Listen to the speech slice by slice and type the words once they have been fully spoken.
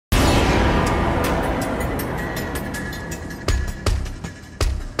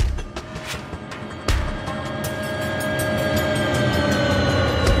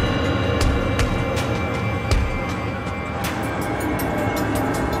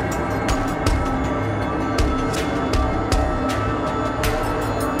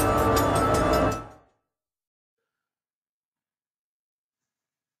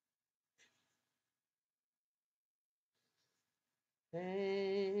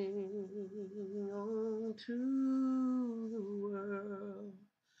into the world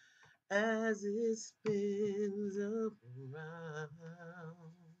as it spins around.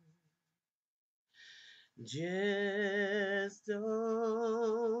 Just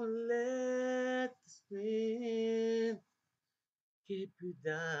don't let the spin keep you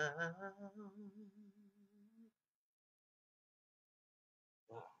down.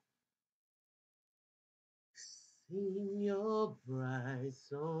 Wow. Sing your bright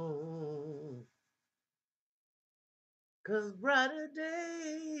song, 'cause brighter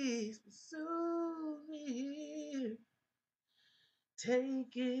days will soon be here.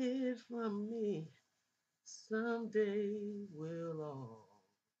 Take it from me, someday we'll all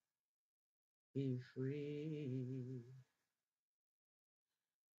be free.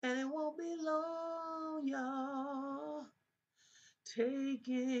 And it won't be long, y'all. Take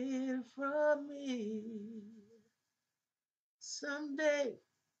it from me, someday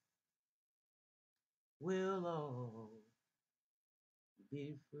we'll all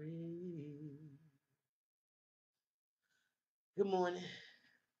be free. Good morning,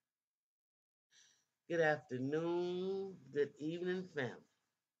 good afternoon, good evening, family.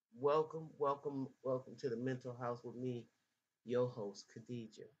 Welcome, welcome, welcome to the Mental House with me, your host,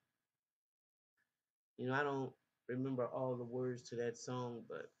 Khadija. I don't remember all the words to that song,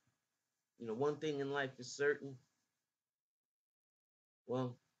 but one thing in life is certain.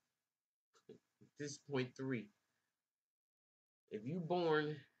 Well, this point three. If you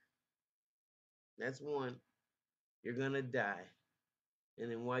born, that's one, you're gonna die. And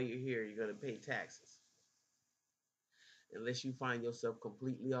then while you're here, you're gonna pay taxes. Unless you find yourself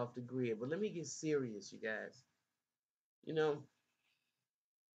completely off the grid. But let me get serious, you guys. You know,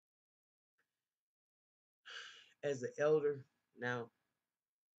 as an elder, now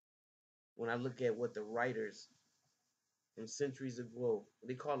when I look at what the writers from centuries ago,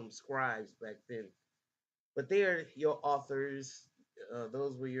 they call them scribes back then, but they are your authors.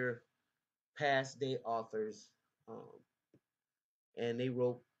 Those were your past day authors, um, and they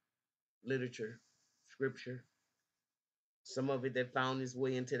wrote literature, scripture. Some of it that found its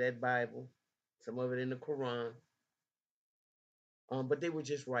way into that Bible, some of it in the Quran. But they were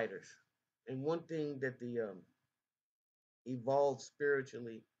just writers. And one thing that the evolved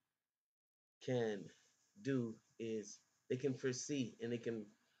spiritually can do is they can foresee and they can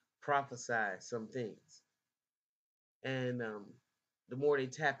prophesy some things. And the more they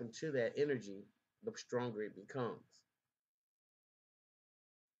tap into that energy, the stronger it becomes.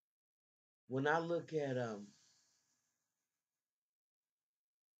 When I look at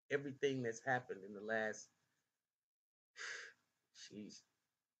everything that's happened in the last, jeez,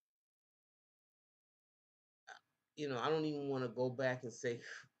 I don't even want to go back and say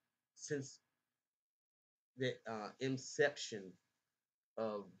since the inception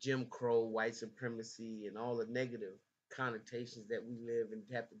of Jim Crow, white supremacy, and all the negative connotations that we live and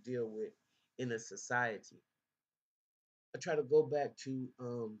have to deal with in a society. I try to go back to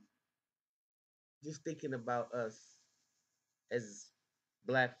just thinking about us as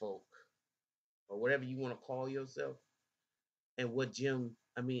black folk or whatever you want to call yourself, and what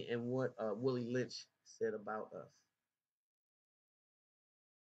Willie Lynch said about us.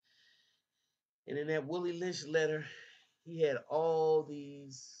 And in that Willie Lynch letter, he had all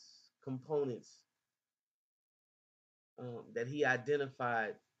these components that he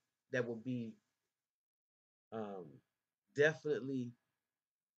identified that would be um, definitely,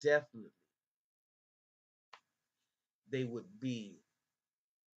 definitely, they would be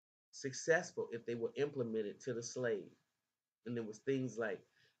successful if they were implemented to the slave. And there was things like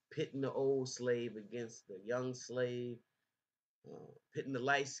pitting the old slave against the young slave, pitting the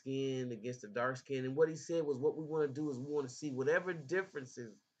light skin against the dark skin. And what he said was, what we want to do is we want to see whatever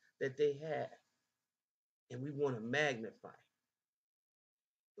differences that they have, and we want to magnify.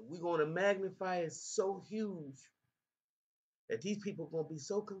 We're going to magnify it so huge that these people are going to be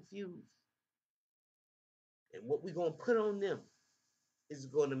so confused. And what we're going to put on them is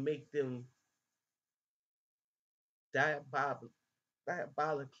going to make them diabolically,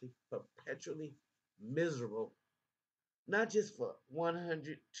 perpetually miserable, not just for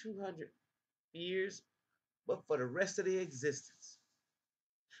 100, 200 years, but for the rest of their existence.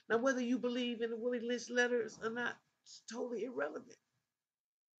 Now, whether you believe in the Willie Lynch letters or not, it's totally irrelevant.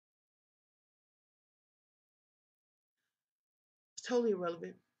 It's totally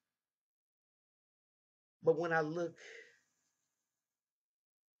irrelevant. But when I look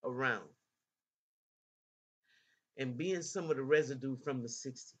around and being some of the residue from the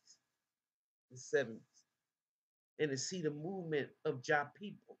 60s, the 70s, and to see the movement of Ja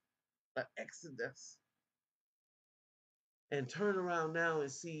people, the exodus, and turn around now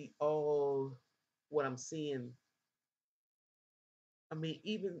and see all what I'm seeing, I mean,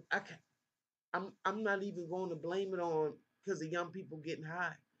 even I can, I'm not even going to blame it on because of young people getting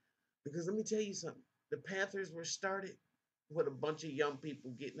high. Because let me tell you something. The Panthers were started with a bunch of young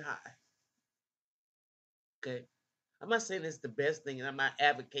people getting high. Okay. I'm not saying it's the best thing, and I'm not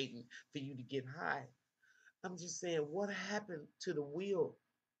advocating for you to get high. I'm just saying what happened to the will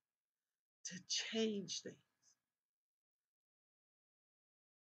to change things.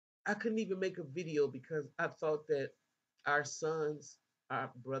 I couldn't even make a video because I thought that our sons,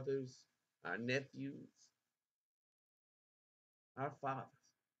 our brothers, our nephews, our fathers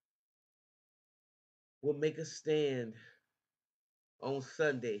will make a stand on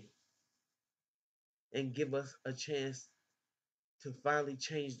Sunday and give us a chance to finally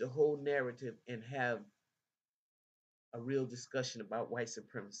change the whole narrative and have a real discussion about white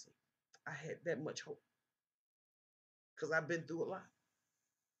supremacy. I had that much hope because I've been through a lot.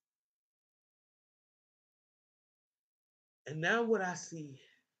 And now what I see,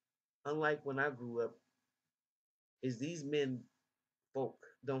 unlike when I grew up, is these men folk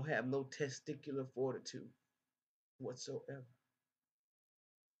don't have no testicular fortitude whatsoever.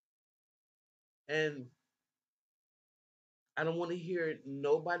 And I don't want to hear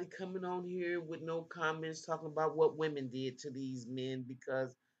nobody coming on here with no comments talking about what women did to these men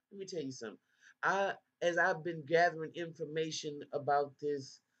because let me tell you something. I as I've been gathering information about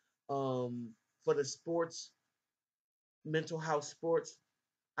this for the sports, mental health sports,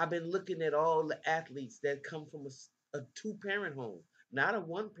 I've been looking at all the athletes that come from a two-parent home, not a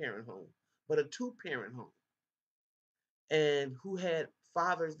one-parent home, but a two-parent home, and who had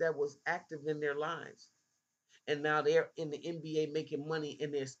fathers that was active in their lives. And now they're in the NBA making money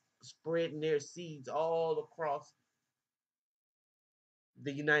and they're spreading their seeds all across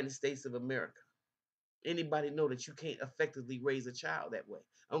the United States of America. Anybody know that you can't effectively raise a child that way?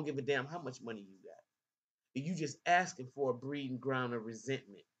 I don't give a damn how much money you got. You just asking for a breeding ground of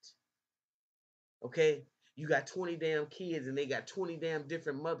resentment. Okay? You got 20 damn kids and they got 20 damn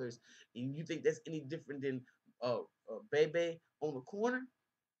different mothers. And you think that's any different than a baby on the corner?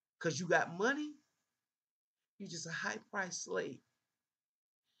 Because you got money? You just a high price slave.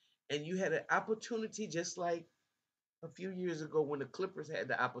 And you had an opportunity just like a few years ago when the Clippers had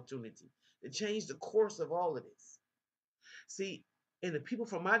the opportunity to change the course of all of this. See, and the people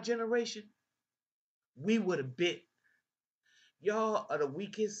from my generation, we would have bit. Y'all are the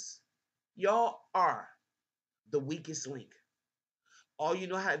weakest. Y'all are the weakest link. All you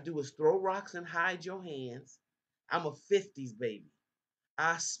know how to do is throw rocks and hide your hands. I'm a 50s baby.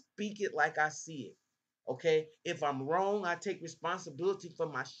 I speak it like I see it. Okay? If I'm wrong, I take responsibility for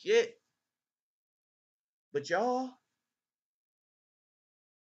my shit. But y'all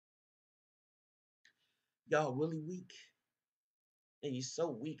really weak. And you're so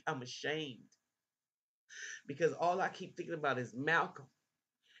weak, I'm ashamed. Because all I keep thinking about is Malcolm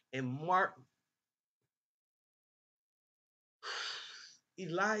and Martin,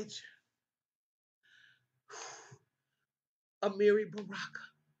 Elijah, Amiri Baraka,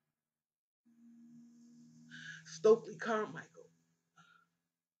 Stokely Carmichael.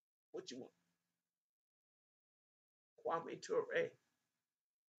 What you want? Kwame Ture,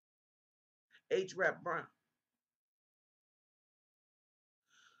 H. Rap Brown,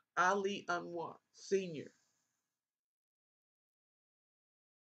 Ali Anwar Sr.,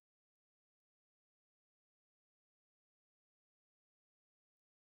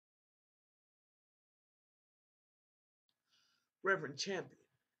 Reverend Champion.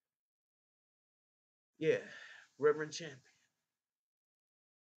 Yeah, Reverend Champion.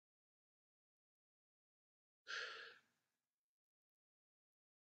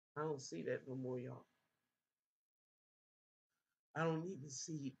 I don't see that no more, y'all. I don't even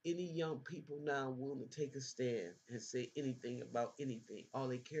see any young people now willing to take a stand and say anything about anything. All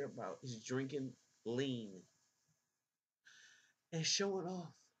they care about is drinking lean and showing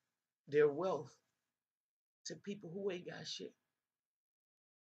off their wealth to people who ain't got shit.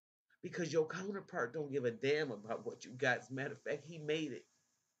 Because your counterpart don't give a damn about what you got. As a matter of fact, he made it.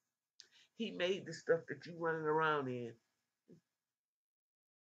 He made the stuff that you running around in.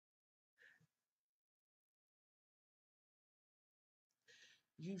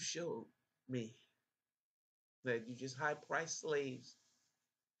 You showed me that you just high priced slaves.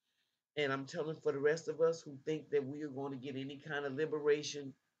 And I'm telling for the rest of us who think that we are going to get any kind of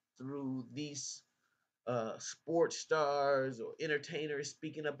liberation through these sports stars or entertainers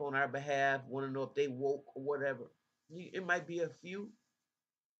speaking up on our behalf, want to know if they woke or whatever. It might be a few,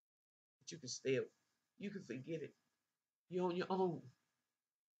 but you can stay. You can forget it. You're on your own.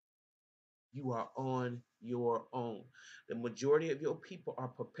 You are on your own. The majority of your people are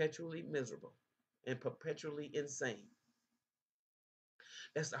perpetually miserable. and perpetually insane.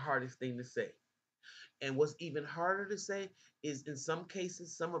 That's the hardest thing to say. And what's even harder to say is in some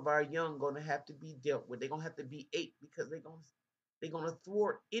cases, some of our young gonna have to be dealt with. They're gonna have to be ate because they're gonna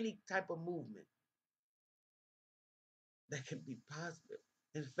thwart any type of movement that can be positive.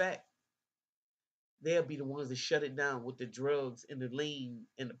 In fact, they'll be the ones that shut it down with the drugs and the lean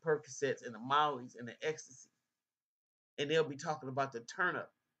and the Percocets and the Mollies and the ecstasy. And they'll be talking about the turn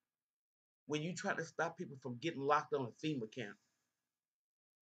up when you try to stop people from getting locked on a FEMA camp.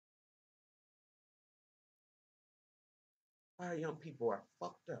 Our young people are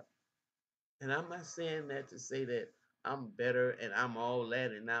fucked up. And I'm not saying that to say that I'm better and I'm all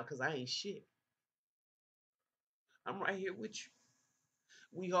that and now because I ain't shit. I'm right here with you.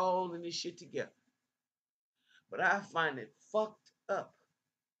 We all in this shit together. But I find it fucked up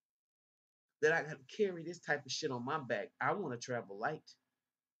that I gotta carry this type of shit on my back. I wanna travel light.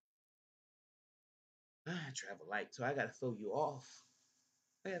 I travel light, so I gotta throw you off.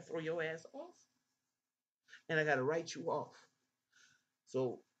 I gotta throw your ass off. And I gotta write you off.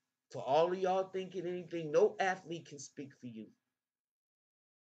 So for all of y'all thinking anything, no athlete can speak for you.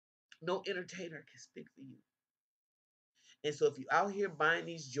 No entertainer can speak for you. And so if you out here buying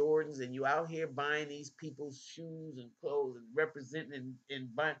these Jordans and you out here buying these people's shoes and clothes and representing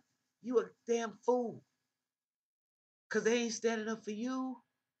and buying, you a damn fool. Cause they ain't standing up for you.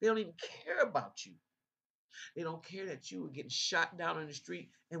 They don't even care about you. They don't care that you were getting shot down in the street.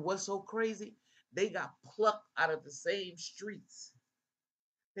 And what's so crazy? They got plucked out of the same streets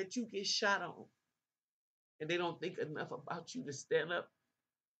that you get shot on. And they don't think enough about you to stand up.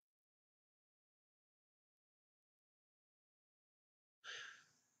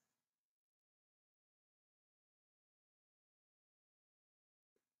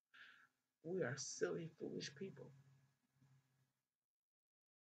 We are silly, foolish people.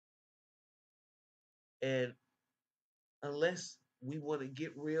 And unless we want to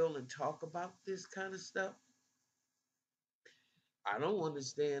get real and talk about this kind of stuff, I don't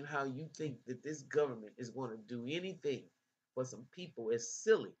understand how you think that this government is going to do anything for some people as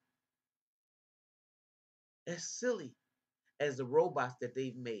silly as the robots that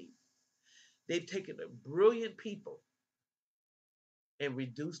they've made. They've taken the brilliant people and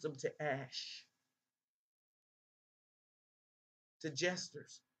reduced them to ash, to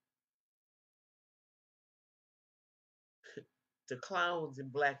jesters, to clowns in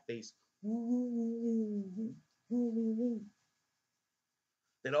blackface.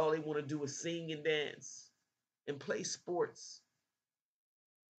 That all they want to do is sing and dance and play sports.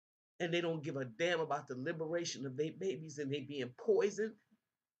 And they don't give a damn about the liberation of their babies and they being poisoned.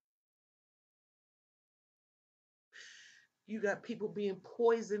 You got people being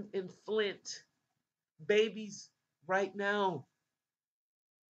poisoned in Flint, babies right now.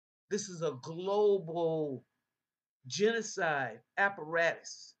 This is a global genocide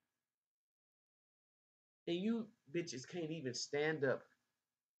apparatus. And you bitches can't even stand up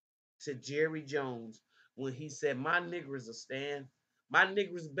to Jerry Jones when he said, "My niggers will stand. My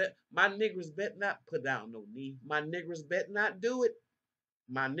niggers bet not put down no knee. My niggers bet not do it.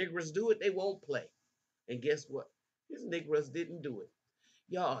 My niggers do it, they won't play." And guess what? His niggers didn't do it.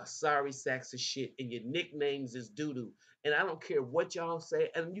 Y'all are sorry sacks of shit, and your nicknames is doo doo. And I don't care what y'all say,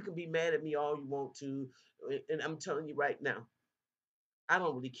 and you can be mad at me all you want to. And I'm telling you right now, I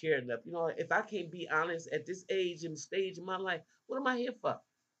don't really care enough. You know, if I can't be honest at this age and stage of my life, what am I here for?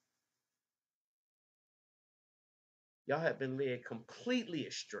 Y'all have been led completely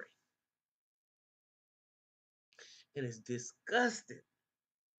astray. And it's disgusting.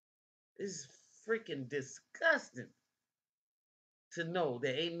 It's freaking disgusting to know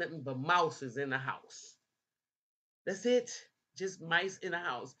there ain't nothing but mouses in the house. That's it. Just mice in the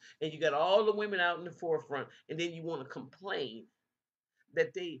house. And you got all the women out in the forefront. And then you want to complain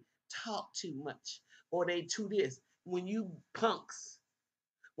that they talk too much or they too this. When you punks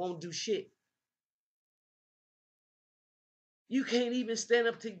won't do shit. You can't even stand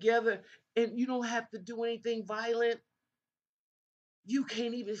up together and you don't have to do anything violent. You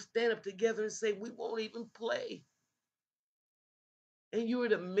can't even stand up together and say, we won't even play. And you are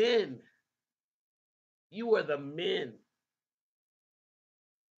the men. You are the men.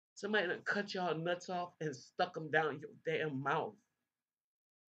 Somebody done cut y'all nuts off and stuck them down your damn mouth.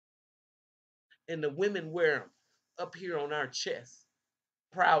 And the women wear them up here on our chest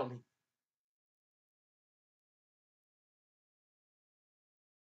proudly.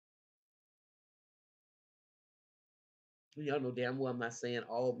 Y'all know damn well I'm not saying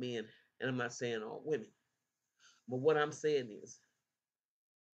all men and I'm not saying all women. But what I'm saying is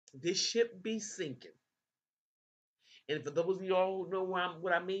this ship be sinking. And for those of y'all who know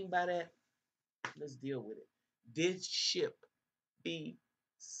what I mean by that, Let's deal with it. This ship be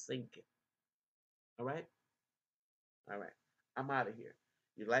sinking. All right? All right. I'm out of here.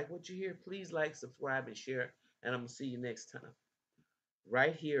 You like what you hear? Please like, subscribe, and share. And I'm going to see you next time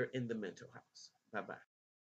right here in the mental house. Bye bye.